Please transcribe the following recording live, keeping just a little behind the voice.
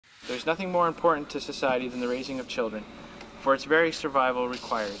There's nothing more important to society than the raising of children, for its very survival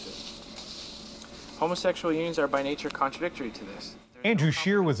requires it. Homosexual unions are by nature contradictory to this. Andrew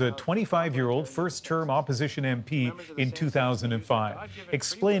Scheer was a 25-year-old first-term opposition MP in 2005,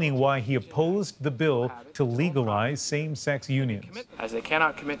 explaining why he opposed the bill to legalize same-sex unions. As they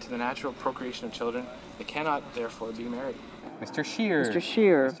cannot commit to the natural procreation of children, they cannot therefore be married. Mr. Scheer. Mr.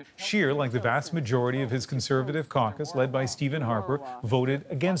 Scheer. Scheer, like the vast majority of his Conservative caucus, led by Stephen Harper, voted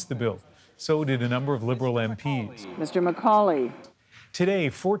against the bill. So did a number of Liberal MPs. Mr. Macaulay. Today,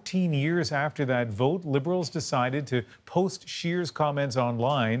 14 years after that vote, Liberals decided to post Scheer's comments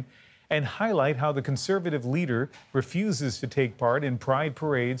online and highlight how the Conservative leader refuses to take part in pride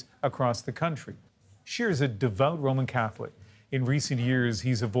parades across the country. Scheer is a devout Roman Catholic. In recent years,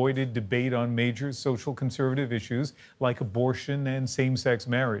 he's avoided debate on major social conservative issues like abortion and same-sex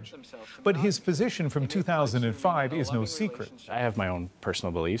marriage. But his position from 2005 is no secret. I have my own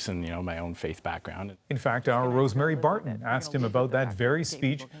personal beliefs and, my own faith background. In fact, our Rosemary Barton asked him about that very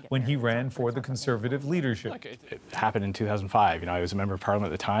speech when he ran for the Conservative leadership. It happened in 2005. I was a member of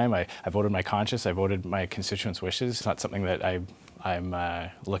Parliament at the time. I voted my conscience. I voted my constituents' wishes. It's not something that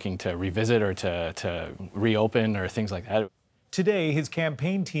I'm looking to revisit or to reopen or things like that. Today, his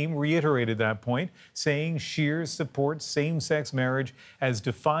campaign team reiterated that point, saying Scheer supports same-sex marriage as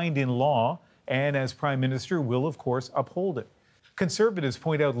defined in law and, as Prime Minister, will, of course, uphold it. Conservatives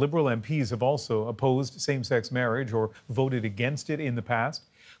point out Liberal MPs have also opposed same-sex marriage or voted against it in the past,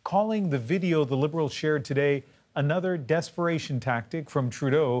 calling the video the Liberals shared today another desperation tactic from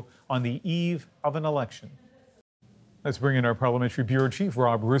Trudeau on the eve of an election. Let's bring in our Parliamentary Bureau Chief,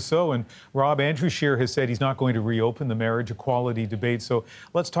 Rob Rousseau. And Rob, Andrew Scheer has said he's not going to reopen the marriage equality debate. So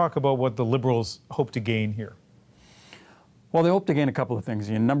let's talk about what the Liberals hope to gain here. Well, they hope to gain a couple of things,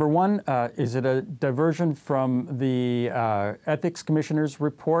 Ian. Number one, is it a diversion from the Ethics Commissioner's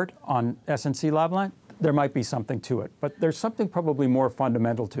report on SNC-Lavalin? There might be something to it, but there's something probably more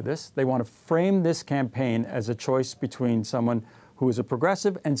fundamental to this. They want to frame this campaign as a choice between someone who is a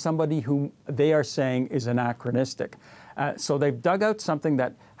progressive and somebody who they are saying is anachronistic. So they've dug out something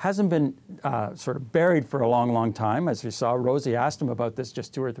that hasn't been sort of buried for a long, long time. As you saw, Rosie asked him about this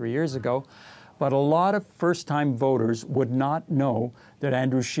just 2 or 3 years ago. But a lot of first-time voters would not know that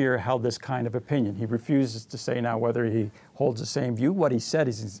Andrew Scheer held this kind of opinion. He refuses to say now whether he holds the same view. What he said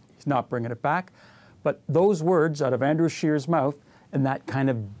is he's not bringing it back. But those words out of Andrew Scheer's mouth and that kind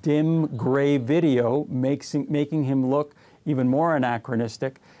of dim gray video making him look even more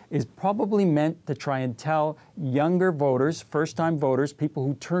anachronistic is probably meant to try and tell younger voters, first-time voters, people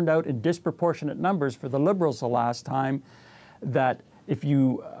who turned out in disproportionate numbers for the Liberals the last time, that if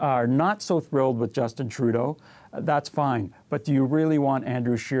you are not so thrilled with Justin Trudeau, that's fine. But do you really want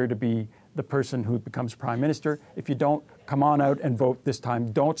Andrew Scheer to be the person who becomes Prime Minister? If you don't, come on out and vote this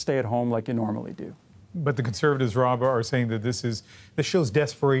time. Don't stay at home like you normally do. But the Conservatives, Rob, are saying that this shows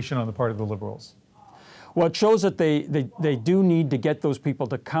desperation on the part of the Liberals. Well, it shows that they do need to get those people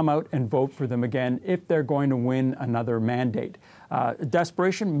to come out and vote for them again if they're going to win another mandate.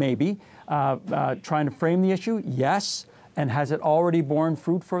 Desperation, maybe. Trying to frame the issue, yes. And has it already borne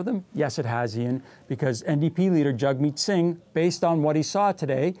fruit for them? Yes, it has, Ian, because NDP leader Jagmeet Singh, based on what he saw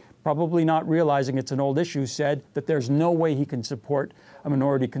today, probably not realizing it's an old issue, said that there's no way he can support a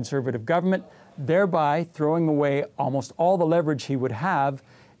minority Conservative government, thereby throwing away almost all the leverage he would have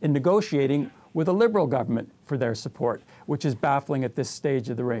in negotiating with a Liberal government for their support, which is baffling at this stage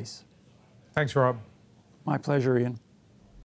of the race. Thanks, Rob. My pleasure, Ian.